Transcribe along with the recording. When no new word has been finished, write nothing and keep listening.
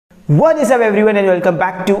What is up everyone and welcome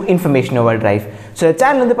back to Information Overdrive. So the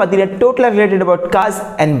channel வந்து பாத்தீங்கன்னா totally related about cars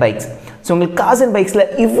and bikes. So உங்களுக்கு cars and bikesல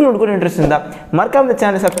இவ்வளவு கூட interest இருந்தா மறக்காம இந்த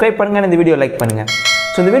சேனலை subscribe பண்ணுங்க and இந்த வீடியோ லைக் பண்ணுங்க.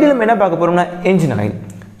 So இந்த வீடியோல நம்ம என்ன பார்க்க போறோம்னா engine oil.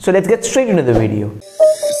 So let's get straight into the video.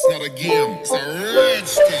 It's not a game, it's a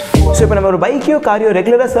rich thing. So இப்போ நம்ம ஒரு பைக்கையோ காரையோ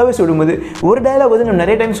ரெகுலரா சர்வீஸ் விடும்போது ஒரு டயலாக் வந்து நம்ம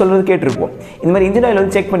நிறைய டைம் சொல்றது கேட்டிருப்போம். இந்த மாதிரி இன்ஜின் ஆயில்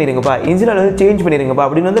வந்து செக் பண்ணிருங்கப்பா, இன்ஜின் ஆயில் வந்து சேஞ்ச் பண்ணிருங்கப்பா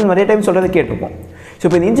அப்படின்னு வந்து நிறைய டைம் சொல்றது கேட்டிருப்போம். ஸோ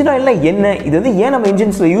இப்போ இந்த இன்ஜின் ஆயில்னா என்ன, இது வந்து ஏன் நம்ம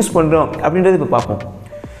இன்ஜின்ஸில் யூஸ் பண்ணுறோம் அப்படின்றது இப்போ பார்ப்போம்.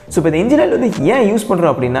 ஸோ இப்போ இந்த இன்ஜின் ஆயில் வந்து ஏன் யூஸ்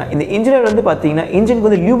பண்ணுறோம் அப்படின்னா, இந்த இன்ஜின் ஆயில் வந்து பார்த்தீங்கன்னா இன்ஜினுக்கு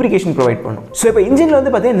வந்து லியூப்ரிகேஷன் ப்ரொவைட் பண்ணும். ஸோ இப்போ இன்ஜினில்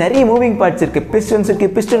வந்து பார்த்தீங்கன்னா நிறைய மூவிங் பார்ட்ஸ் இருக்குது, பிஸ்டன்ஸ்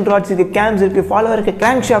இருக்குது, பிஸ்டன் ராட்ஸ் இருக்குது, கேம்ஸ் இருக்குது, ஃபாலோவர் இருக்குது,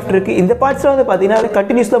 கிராங்க் ஷாஃப்ட் இருக்குது. இந்த பார்ட்ஸ்லாம் வந்து பார்த்தீங்கன்னா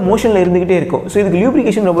கண்டினியூஸாக மோஷனில் இருந்துகிட்டே இருக்கும். ஸோ இதுக்கு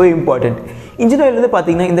லியூப்ரிகேஷன் ரொம்பவே இம்பார்ட்டன்ட். இன்ஜின் ஆயில் வந்து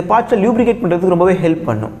பார்த்தீங்கன்னா இந்த பார்ட்ஸில் லியூப்ரிகேட் பண்ணுறதுக்கு ரொம்பவே ஹெல்ப்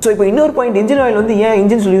பண்ணும். ஸோ இப்போ இன்னொரு பாயிண்ட், இன்ஜின் ஆயில் வந்து ஏன்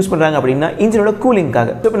இன்ஜின்ஸில் யூஸ் பண்ணுறாங்க அப்படின்னா இன்ஜினோட கூலிங்காக.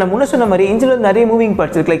 ஸோ இப்போ நான் முன்ன சொன்ன மாதிரி இன்ஜினில் வந்து நிறைய மூவிங்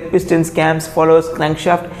பார்ட்ஸ் இருக்குது, like pistons, games, followers, crank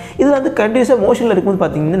shaft. இதில் வந்து கண்டினியூஸாக மோஷனில் இருக்கும்போது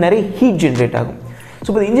பார்த்தீங்கன்னா நிறைய ஹீட் ஜென்ரேட் ஆகும். ஸோ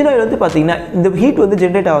இப்போ இன்ஜின் ஆயில் வந்து பார்த்தீங்கன்னா இந்த ஹீட் வந்து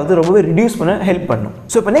ஜென்ரேட் ஆகிறது ரொம்பவே ரிடியூஸ் பண்ண ஹெல்ப் பண்ணும்.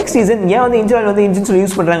 ஸோ இப்போ நெக்ஸ்ட் ரீசன் ஏன் வந்து இன்ஜின் ஆயில் வந்து இன்ஜின்ஸில்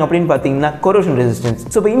யூஸ் பண்ணுறாங்க அப்படின்னு பார்த்தீங்கன்னா கொரோஷன் ரெசிஸ்டன்ஸ்.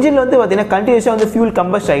 ஸோ இப்போ இன்ஜினில் வந்து பார்த்தீங்கன்னா கண்டினியூஸாக வந்து ஃபியூல்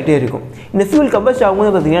கம்பஸ்ட் ஆகிட்டே இருக்கும். இந்த ஃபியூல் கம்பஸ்ட்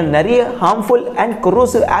ஆகும்போது பார்த்தீங்கன்னா நிறைய ஹார்ம்ஃபுல் அண்ட்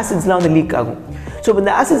கொரோசிவ் ஆசிட்ஸ்லாம் வந்து லீக் ஆகும். ஸோ இப்போ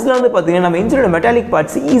இந்த ஆசிட்ஸ்லாம் வந்து பார்த்தீங்கன்னா நம்ம இன்ஜினோட மெட்டாலிக்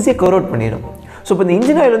பார்ட்ஸ் ஈஸியாக கரோட் பண்ணிடும். ஸோ இப்போ இந்த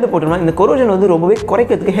இன்ஜின் ஆயில் வந்து போட்டோம்னா இந்த கொரோஷன் வந்து ரொம்பவே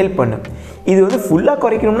குறைக்கிறதுக்கு ஹெல்ப் பண்ணும். இது வந்து ஃபுல்லாக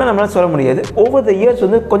குறைக்கணும்னா நம்மளால் சொல்ல முடியாது. ஓவர் த இயர்ஸ்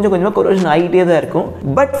வந்து கொஞ்சம் கொஞ்சமாக கொரோஷன் ஆகிட்டே தான் இருக்கும்.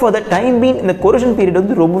 But for the time been இந்த கொரோஷன் பீரியட்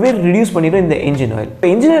வந்து ரொம்பவே ரிடியூஸ் பண்ணிடும் இந்த இன்ஜின் ஆயில். இப்போ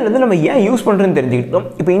இன்ஜின் ஆயில் வந்து நம்ம ஏன் யூஸ் பண்ணுறோன்னு தெரிஞ்சுக்கிட்டோம்.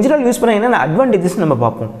 இப்போ இன்ஜின் ஆயில் யூஸ் பண்ணால் என்னென்ன அட்வான்டேஜஸ் நம்ம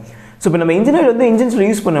பார்ப்போம். ஸோ இப்போ நம்ம இன்ஜின் ஆயில் வந்து இன்ஜின்ஸில்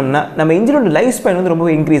யூஸ் பண்ணோம்னா நம்ம இன்ஜினோட லைஃப் ஸ்பேன் வந்து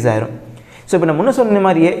ரொம்பவே இன்க்ரீஸ் ஆயிரும். ஸோ இப்போ நம்ம முன்ன சொன்ன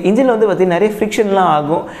மாதிரியே இன்ஜினில் வந்து பார்த்தீங்கன்னா நிறைய ஃப்ரிக்ஷன்லாம்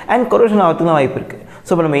ஆகும் அண்ட் கொரோஷன் ஆகிறதுக்குலாம் வாய்ப்பு இருக்குது.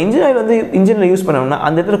 ஸோ இப்போ நம்ம இன்ஜின் ஆயில் வந்து இன்ஜினில் யூஸ் பண்ணோம்னா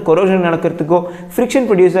அந்த இடத்துல கொரோஷன் நடக்கிறதுக்கோ ஃப்ரிக்ஷன்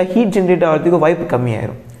ப்ரொடியூஸாக ஹீட் ஜென்ரேட் ஆகிறதுக்கோ வாய்ப்பு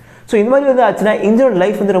கம்மியாயிரும். ஸோ இந்த மாதிரி வந்து ஆச்சுன்னா இன்ஜினோட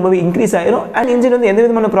லைஃப் வந்து ரொம்பவே இன்க்ரீஸ் ஆயிரும் அண்ட் இன்ஜின் வந்து எந்த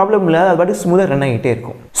விதமான ப்ராப்ளம் இல்லாத அது பாட்டு ஸ்மூத்தாக ரன் ஆகிட்டே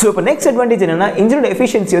இருக்கும். ஸோ இப்போ நெக்ஸ்ட் அட்வான்டேஜ் என்னன்னா இன்ஜினோட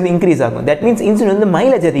எஃபிஷியன்சி வந்து இன்க்ரீஸ் ஆகும். தட் மீன்ஸ் இன்ஜின் வந்து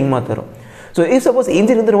மைலேஜ் அதிகமாக தரும். ஸோ இஃப் சப்போஸ்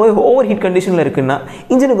இன்ஜின் வந்து ரொம்ப ஓவர் ஹீட் கண்டிஷனில் இருக்குன்னா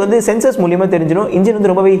இன்ஜினுக்கு வந்து சென்சர்ஸ் மூலியமாக தெரிஞ்சிடும் இன்ஜின்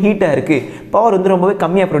வந்து ரொம்பவே ஹீட்டாக இருக்குது, பவர் வந்து ரொம்பவே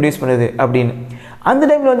கம்மியாக ப்ரொடியூஸ் பண்ணுது அப்படின்னு. அந்த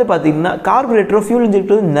டைமில் வந்து பார்த்தீங்கன்னா கார்பரேட்டரோ ஃபியூல்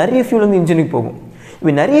இன்ஜினுக்கு வந்து நிறைய ஃபியூல் வந்து இன்ஜினுக்கு போகும்.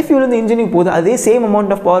 இப்போ நிறைய ஃபியூல் வந்து இன்ஜினுக்கு போகுது, அதே same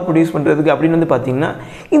amount of power produce பண்ணுறதுக்கு அப்படின்னு வந்து பார்த்தீங்கன்னா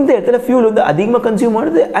இந்த இடத்துல ஃபியூல் வந்து அதிகமாக கன்சியூம்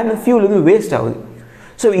ஆகுது அண்ட் ஃபியூல் வந்து வேஸ்ட் ஆகுது.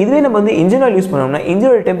 ஸோ இதுவே நம்ம வந்து இன்ஜின் ஆயில் யூஸ் பண்ணோம்னா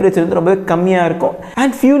இன்ஜினோட டெம்பரேச்சர் வந்து ரொம்பவே கம்மியாக இருக்கும்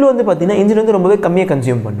அண்ட் ஃபியூல் வந்து பார்த்தீங்கன்னா இன்ஜின் வந்து ரொம்பவே கம்மியாக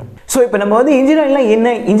கன்சியூம் பண்ணும். ஸோ இப்போ நம்ம வந்து இன்ஜின் ஆயில்லாம்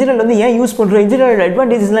என்ன, இன்ஜின் ஆயில் வந்து ஏன் யூஸ் பண்ணுறோம், இன்ஜின் ஆயில்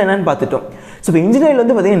அட்வான்டேஜஸ்லாம் என்னன்னு பார்த்துட்டோம். ஸோ இப்போ இன்ஜின் ஆயில்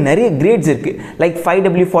வந்து பார்த்தீங்கன்னா நிறைய கிரேட்ஸ் இருக்குது, லைக்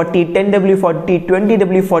 5W40, 10W40,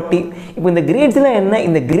 20W40. இப்போ இந்த கிரேட்ஸ்லாம் என்ன,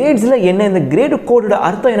 இந்த கிரேடு கோடோட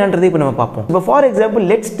அர்த்தம் என்னன்றதை இப்போ நம்ம பார்ப்போம். இப்போ for example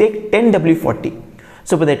let's take 10W40.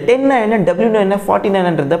 So இப்போ இந்த 10 என்ன, W என்ன, 40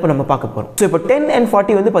 என்னன்றதை இப்போ நம்ம பார்க்க போகிறோம். ஸோ இப்போ 10 and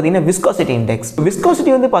 40 வந்து பார்த்தீங்கன்னா விஸ்காசிட்டி இண்டெக்ஸ்.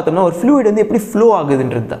 விஸ்காசிட்டி வந்து பார்த்தோம்னா ஒரு ஃப்ளூயிட் வந்து எப்படி ஃப்ளோ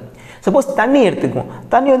ஆகுதுன்றது தான். சப்போஸ் தண்ணி எடுத்துக்குவோம்,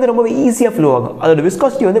 தண்ணி வந்து ரொம்பவே ஈஸியாக ஃப்ளோ ஆகும், அதோட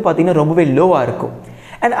விஸ்காசிட்டி வந்து பார்த்தீங்கன்னா ரொம்பவே லோவாக இருக்கும்.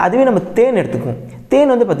 அண்ட் அதுவே நம்ம தேன் எடுத்துக்குவோம்,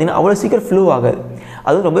 தேன் வந்து பார்த்தீங்கன்னா அவ்வளோ சீக்கிரம் ஃப்ளோ ஆகாது,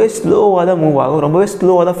 அது ரொம்பவே ஸ்லோவாக தான் மூவ் ஆகும், ரொம்பவே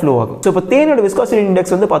ஸ்லோவாக தான் ஃப்ளோ ஆகும். ஸோ இப்போ தேனோட விஸ்காசிட்டி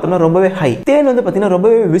இண்டெக்ஸ் வந்து பார்த்தோம்னா ரொம்பவே ஹை. தேன் வந்து பார்த்தீங்கன்னா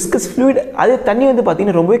ரொம்பவே விஸ்கஸ் ஃப்ளூயிட், அதே தண்ணி வந்து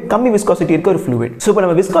பார்த்தீங்கன்னா ரொம்பவே கம்மி விஸ்காசிட்டி இருக்க ஒரு ஃப்ளூயிட். ஸோ இப்போ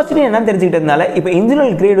நம்ம விஸ்காசிட்டி என்னன்னு தெரிஞ்சுக்கிட்டதுனால இப்போ இன்ஜின்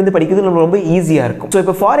ஆயில் கிரேட் வந்து படிக்கிறது நம்ம ரொம்ப ஈஸியாக இருக்கும். ஸோ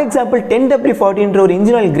இப்போ ஃபார் எக்ஸாம்பிள் 10W40 ஒரு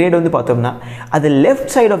இன்ஜின் ஆயில் கிரேட் வந்து பார்த்தோம்னா அது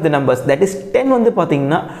left side of the numbers, that is 10 வந்து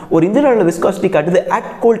பார்த்தீங்கன்னா ஒரு இன்ஜின் ஆயில் விஸ்காசிட்டி காட்டுது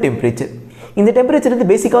அட் கோல்ட் டெம்பரேச்சர். இந்த டெம்பரேச்சர் வந்து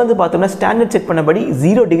பேசிக்காக வந்து பார்த்தோம்னா standard set பண்ணபடி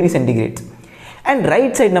 0 degree centigrade. And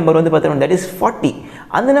right side number வந்து பார்த்தோம்னா தட் இஸ் 40.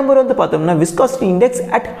 அந்த நம்பர் வந்து பார்த்தோம்னா viscosity index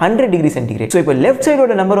at 100 degree centigrade. So இப்போ லெஃப்ட்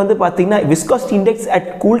சைடோட நம்பர் வந்து பார்த்தீங்கன்னா viscosity index at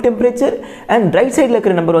cool temperature and right சைடில்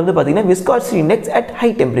இருக்கிற நம்பர் வந்து பார்த்தீங்கன்னா viscosity index at high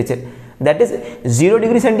temperature, that is 0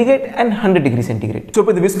 degree centigrade and 100 degree centigrade. So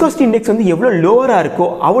இப்போ இந்த விஸ்காசிட்டி இண்டெக்ஸ் வந்து எவ்வளோ லோவராக இருக்கோ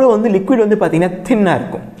அவ்வளோ வந்து லிக்விட் வந்து பார்த்தீங்கன்னா தின்னாக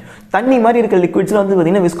இருக்கும். தண்ணி மாதிரி இருக்கிற லிக்விட்ஸ்லாம் வந்து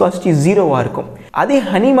பார்த்தீங்கன்னா விஸ்காசிட்டி 0வாக இருக்கும். அதே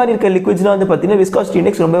ஹனி மாதிரி இருக்கிற லிக்விட்ஸ்லாம் வந்து பார்த்தீங்கன்னா விஸ்காசிட்டி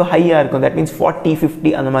இண்டெக்ஸ் ரொம்ப ஹையாக இருக்கும், தட் மீன்ஸ் 40,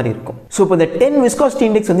 50 அந்த மாதிரி இருக்கும். ஸோ இப்போ இந்த 10 விஸ்காசிட்டி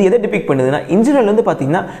இண்டெக்ஸ் வந்து எதை டிபிக் பண்ணுதுன்னா இன்ஜின் ஆயில் வந்து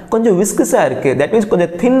பார்த்தீங்கன்னா கொஞ்சம் விஸ்கஸாக இருக்குது, தட் மீன்ஸ்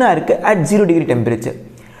கொஞ்சம் தின்னாக இருக்குது அட் 0 டிகிரி டெம்பரேச்சர்.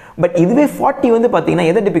 பட் இதுவே 40 வந்து பார்த்தீங்கன்னா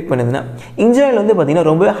எதை டிபிக் பண்ணுதுன்னா இன்ஜின் ஆயில் வந்து பார்த்தீங்கன்னா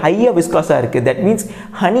ரொம்ப ஹையாக விஸ்காஸாக இருக்குது, தட் மீன்ஸ்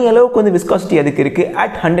ஹனி அளவுக்கு வந்து விஸ்காசிட்டி அதுக்கு இருக்குது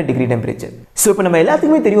அட் 100 டிகிரி டெம்பரேச்சர். ஸோ இப்போ நம்ம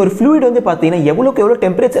எல்லாத்துக்குமே தெரியும் ஒரு ஃப்ளூயிட் வந்து பார்த்தீங்கன்னா எவ்வளோக்கு எவ்வளோ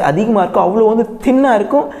டெம்பரேச்சர் அதிகமாக இருக்கோ அவ்வளோ வந்து தின்னாக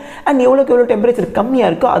இருக்கும் அண்ட் எவ்வளோக்கு எவ்வளோ டெம்பரேச்சர் கம்மியாக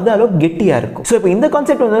இருக்கோ அது அளவுக்கு கெட்டியாக இருக்கும். ஸோ இப்போ இந்த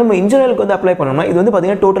கான்செப்ட் வந்து நம்ம இன்ஜின் ஆயிலுக்கு வந்து அப்ளை பண்ணோம்னா இது வந்து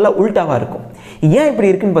பார்த்தீங்கன்னா டோட்டலாக உல்டாவாக இருக்கும். ஏன் இப்படி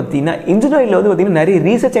இருக்குன்னு பார்த்தீங்கன்னா இன்ஜின் ஆயிலில் வந்து பார்த்தீங்கன்னா நிறைய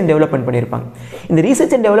ரீசர்ச் அண்ட் டெவலப்மெண்ட் பண்ணியிருப்பாங்க. இந்த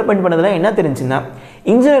ரீசர்ச் அண்ட் டெவலப்மெண்ட் பண்ணதெல்லாம் என்ன தெரிஞ்சுன்னா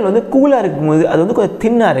இன்ஜின் ஆயில் வந்து கூலாக இருக்கும்போது அது வந்து கொஞ்சம்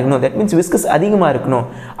தின்னாக இருக்கணும், தட் மீன்ஸ் விஸ்கஸ் அதிகமாக இருக்கணும்,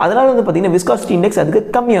 அதனால் வந்து பார்த்தீங்கன்னா விஸ்காசிட்டி இண்டெக்ஸ் அதுக்கு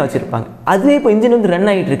கம்மியாக வச்சிருப்பாங்க. அதுவே இப்போ இன்ஜின் வந்து ரன்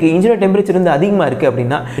ஆகிட்டு இருக்கு, இன்ஜினோட டெம்பரேச்சர் வந்து அதிகமாக இருக்குது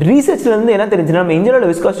அப்படின்னா ரீசர்ச்சில் வந்து என்ன தெரிஞ்சுன்னா நம்ம இன்ஜினோட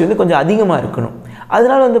விஸ்காசிட்டி வந்து கொஞ்சம் அதிகமாக இருக்கணும்.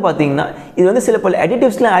 அதனால வந்து பார்த்தீங்கன்னா இது வந்து சில பல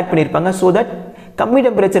அடிட்டிவ்ஸ்லாம் ஆட் பண்ணியிருப்பாங்க ஸோ தட் கம்மி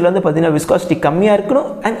டெம்பரேச்சரில் வந்து பார்த்தீங்கன்னா விஸ்காசிட்டி கம்மியாக இருக்கணும்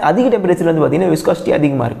அண்ட் அதிக டெம்பரேச்சரில் வந்து பார்த்தீங்கன்னா விஸ்காசிட்டி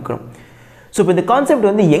அதிகமாக இருக்கணும். ஸோ இப்போ இந்த கான்செப்ட்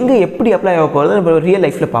வந்து எங்கே எப்படி அப்ளை ஆக போகிறது நம்ம ரியல்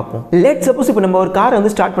லைஃப்பில் பார்ப்போம். லெட் சப்போஸ் இப்போ நம்ம ஒரு காரை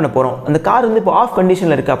வந்து ஸ்டார்ட் பண்ண போகிறோம். அந்த கார் வந்து இப்போ ஆஃப்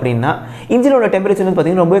கண்டிஷனில் இருக்குது அப்படின்னா இன்ஜினோட டெம்பரேச்சர் வந்து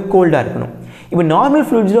பார்த்தீங்கன்னா ரொம்பவே கோல்டாக இருக்கணும். இப்போ நார்மல்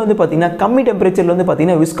ஃப்ளூயிட்ஸில் வந்து பார்த்தீங்கன்னா கம்மி டெம்பரேச்சரில் வந்து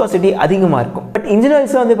பார்த்தீங்கன்னா விஸ்காசிட்டி அதிகமாக இருக்கும். பட் இன்ஜின்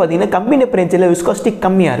ஆயில்ஸில் வந்து பார்த்தீங்கன்னா கம்மி டெம்பரேச்சரில் விஸ்காசிட்டி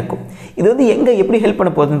கம்மியாக இருக்கும். இது வந்து எங்கே எப்படி ஹெல்ப்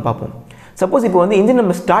பண்ண போகுதுன்னு பார்ப்போம். சப்போஸ் இப்போ வந்து இன்ஜின்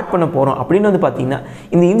நம்ம ஸ்டார்ட் பண்ண போகிறோம் அப்படின்னு வந்து பார்த்தீங்கன்னா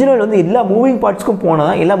இந்த இன்ஜின் ஆயில் வந்து எல்லா மூவிங் பார்ட்ஸ்க்கும் போனால்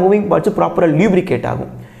தான் எல்லா மூவிங் பார்ட்ஸும் ப்ராப்பராக லியூப்ரிகேட்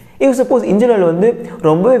ஆகும். இப்போ சப்போஸ் இன்ஜின் ஆயில் வந்து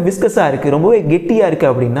ரொம்பவே விஸ்கஸாக இருக்குது, ரொம்பவே கெட்டியாக இருக்குது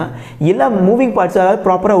அப்படின்னா எல்லா மூவிங் பார்ட்ஸால்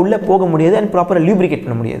ப்ராப்பராக உள்ளே போக முடியாது அண்ட் ப்ராப்பராக லியூப்ரிகேட்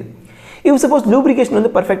பண்ண முடியாது. இப்போ சப்போஸ் லூப்ரிகேஷன்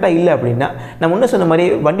வந்து பர்ஃபெக்டாக இல்லை அப்படின்னா நம்ம முன்ன சொன்ன மாதிரி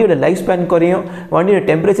வண்டியோட லைஃப் ஸ்பேன் குறையும், வண்டியோட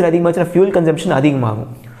டெம்பரேச்சர் அதிகமாச்சுன்னா ஃபியூல் கன்சம்ஷன்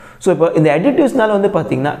அதிகமாகும். ஸோ இப்போ இந்த அடிட்டிவ்ஸ்னால வந்து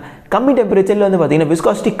பார்த்திங்கன்னா கம்மி டெம்பரேச்சரில் வந்து பார்த்திங்கன்னா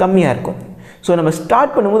விஸ்காசிட்டி கம்மியாக இருக்கும். ஸோ நம்ம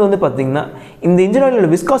ஸ்டார்ட் பண்ணும்போது வந்து பார்த்திங்கன்னா இந்த இன்ஜின் ஆயிலோட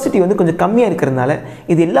விஸ்காசிட்டி வந்து கொஞ்சம் கம்மியாக இருக்கிறதுனால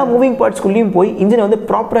இது எல்லா மூவிங் பார்ட்ஸ்குள்ளேயும் போய் இன்ஜினை வந்து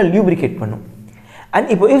ப்ராப்பராக லியூப்ரிகேட் பண்ணும். அண்ட்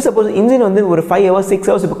இப்போ சப்போஸ் இன்ஜின் வந்து ஒரு 5 hours 6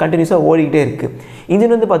 hours இப்போ கண்டினியூஸாக ஓடிக்கிட்டே இருக்குது.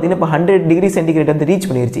 இன்ஜின் வந்து பார்த்திங்கன்னா இப்போ 100 degree centigrade வந்து ரீச்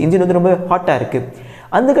பண்ணிருச்சு. இன்ஜின் வந்து ரொம்ப ஹாட்டாக இருக்குது.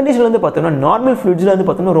 அந்த கண்டிஷனில் வந்து பார்த்தோம்னா நார்மல் ஃப்ளூயிட்ஸில் வந்து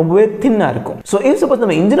பார்த்தோம்னா ரொம்பவே தின்னாக இருக்கும். ஸோ சப்போஸ்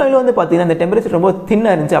நம்ம இன்ஜின் ஆயில் வந்து பார்த்தீங்கன்னா அந்த டெம்பரேச்சர் ரொம்ப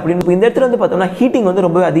தின்னாக இருந்துச்சு அப்படின்னு இந்த இடத்துல வந்து பார்த்தோம்னா ஹீட்டிங் வந்து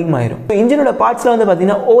ரொம்பவே அதிகமாகிடும். இப்போ இன்ஜினோட பார்ட்ஸில் வந்து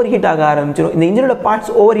பார்த்தீங்கன்னா ஓவர் ஹீட் ஆக ஆரம்பிச்சிடும். இந்த இன்ஜினோட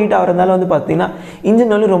பார்ட்ஸ் ஓவர் ஹீட் ஆகிறதுனால வந்து பார்த்தீங்கன்னா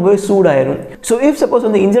இன்ஜின் ஆயில் ரொம்பவே சூடாயிரும். ஸோ சப்போஸ்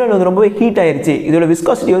வந்து இன்ஜின் ஆயில் வந்து ரொம்பவே ஹீட் ஆயிருச்சு, இதோட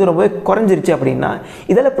விஸ்காசிட்டி வந்து ரொம்பவே குறைஞ்சிருச்சு அப்படின்னா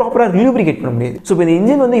இதெல்லாம் ப்ராப்பராக லியூப்ரிகேட் பண்ண முடியாது. ஸோ இப்போ இந்த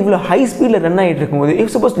இன்ஜின் வந்து இவ்வளோ ஹை ஸ்பீடில் ரன் ஆகிட்டு இருக்கும்போது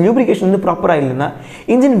சப்போஸ் லியூப்ரிகேஷன் வந்து ப்ராப்பராக இல்லைன்னா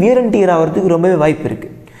இன்ஜின் வியர் அண்ட் டியர் ஆகிறதுக்கு ரொம்பவே வாய்ப்பு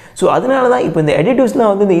இருக்குது. ஸோ அதனால தான் இப்போ இந்த அடிட்டிவ்ஸ்லாம்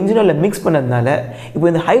வந்து இந்த இன்ஜினில் மிக்ஸ் பண்ணதுனால இப்போ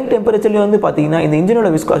இந்த ஹை டெம்பரேச்சர்லேயும் வந்து பார்த்தீங்கன்னா இந்த இன்ஜினோட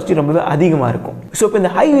விஸ்காசிட்டி ரொம்பவே அதிகமாக இருக்கும். ஸோ இப்போ இந்த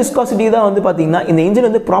ஹை விஸ்காசிட்டி தான் வந்து பார்த்தீங்கன்னா இந்த இன்ஜின்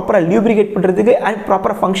வந்து ப்ராப்பராக லியூப்ரிகேட் பண்ணுறதுக்கு அண்ட்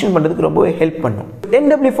ப்ராப்பராக ஃபங்க்ஷன் பண்ணுறதுக்கு ரொம்பவே ஹெல்ப் பண்ணும்.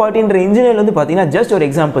 10W40ன்ற இன்ஜினில் வந்து பார்த்தீங்கன்னா ஜஸ்ட் ஒரு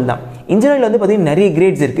எக்ஸாம்பிள் தான். இன்ஜினில் வந்து பார்த்தீங்கன்னா நிறைய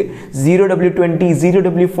கிரேட்ஸ் இருக்குது. 0W20,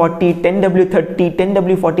 0W40, 10W30,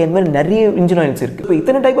 10W40 அந்த மாதிரி நிறைய இன்ஜின் ஆயில்ஸ் இருக்குது. இப்போ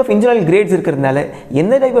இத்தனை type of engine oil grades இருக்கிறதுனால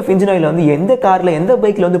எந்த டைப் ஆஃப் இன்ஜின் ஆயில் வந்து எந்த காரில் எந்த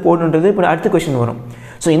பைக்கில் வந்து போடணுன்றது இப்போ அடுத்த கொஸ்டின் வரும்.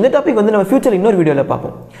 ஸோ இந்த டாபிக் வந்து நம்ம ஃபியூச்சரில் இன்னொரு வீடியோவில்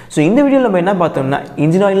பார்ப்போம். ஸோ இந்த வீடியோவில் நம்ம என்ன பார்த்தோம்னா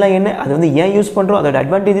இன்ஜின் ஆயில்லாம் என்ன, அது வந்து ஏன் யூஸ் பண்ணுறோம், அதோட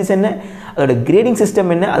அட்வான்டேஜஸ் என்ன, அதோட கிரேடிங்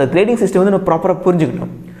சிஸ்டம் என்ன, அந்த கிரேடிங் சிஸ்டம் வந்து நம்ம ப்ராப்பராக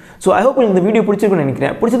புரிஞ்சுக்கணும். ஸோ ஐ ஹோப் இந்த வீடியோ பிடிச்சிருக்குன்னு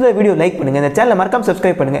நினைக்கிறேன். பிடிச்சிருந்த வீடியோ லைக் பண்ணுங்கள், இந்த சேனலை மறக்காம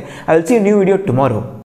சப்ஸ்கிரைப் பண்ணுங்கள். I will see a new video tomorrow.